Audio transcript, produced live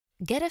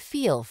Get a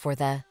feel for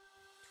the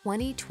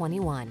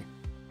 2021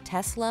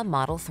 Tesla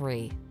Model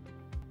 3.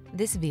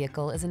 This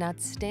vehicle is an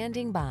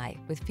outstanding buy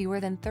with fewer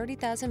than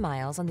 30,000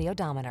 miles on the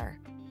odometer.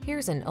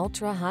 Here's an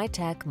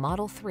ultra-high-tech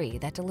Model 3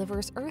 that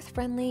delivers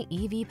earth-friendly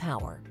EV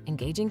power,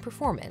 engaging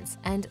performance,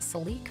 and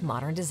sleek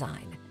modern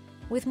design.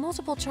 With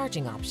multiple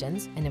charging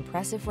options, an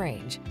impressive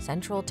range,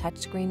 central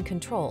touchscreen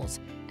controls,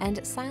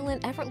 and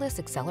silent, effortless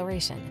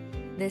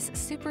acceleration, this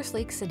super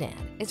sleek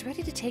sedan is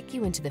ready to take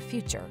you into the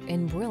future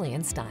in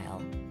brilliant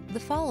style. The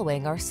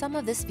following are some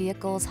of this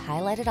vehicle's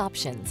highlighted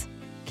options: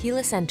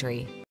 keyless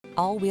entry,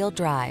 all-wheel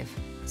drive,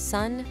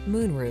 sun,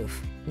 moonroof,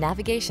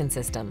 navigation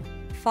system,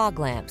 fog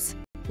lamps,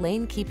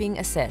 lane keeping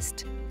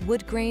assist,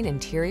 wood grain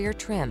interior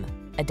trim,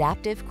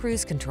 adaptive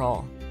cruise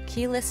control,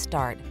 keyless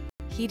start,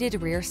 heated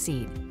rear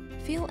seat.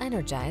 Feel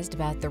energized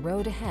about the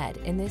road ahead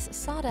in this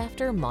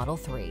sought-after Model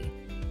 3.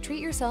 Treat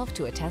yourself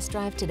to a test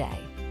drive today.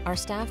 Our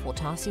staff will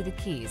toss you the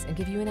keys and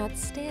give you an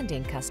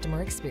outstanding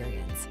customer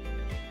experience.